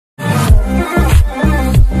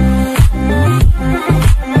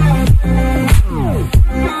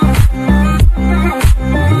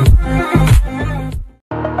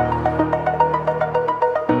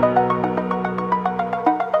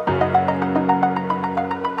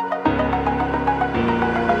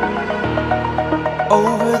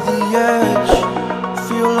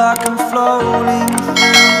rolling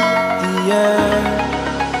through the air.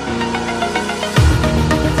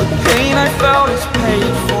 The pain I felt is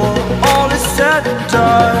paid for, all is said and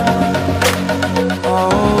done.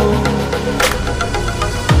 Oh,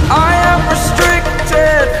 I am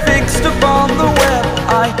restricted, fixed upon the web.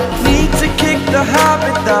 I need to kick the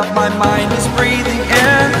habit that my mind is breathing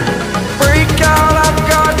in. Break out, I've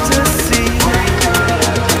got to see.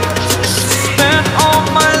 Spent all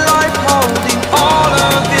my life holding all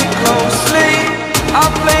of it closely. I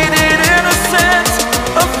played it innocent,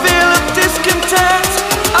 a feel of discontent.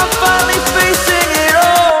 I'm finally facing it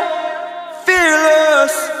all,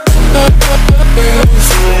 fearless.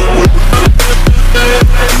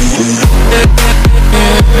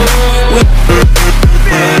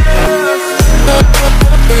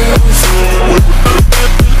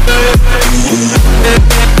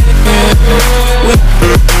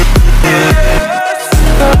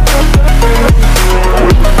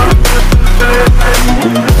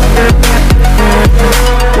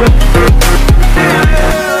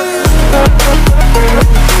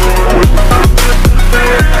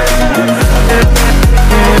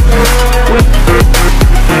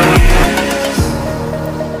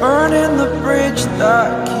 Burning the bridge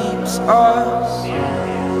that keeps us.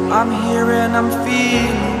 I'm here and I'm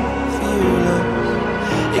feeling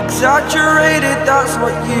fearless. Exaggerated, that's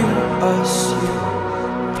what you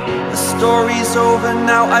assume. The story's over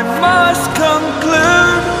now, I must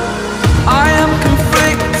conclude. I am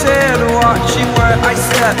conflicted, watching where I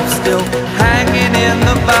step still, hanging in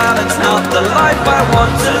the balance. Not the life I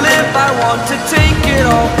want to live, I want to take it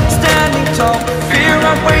all.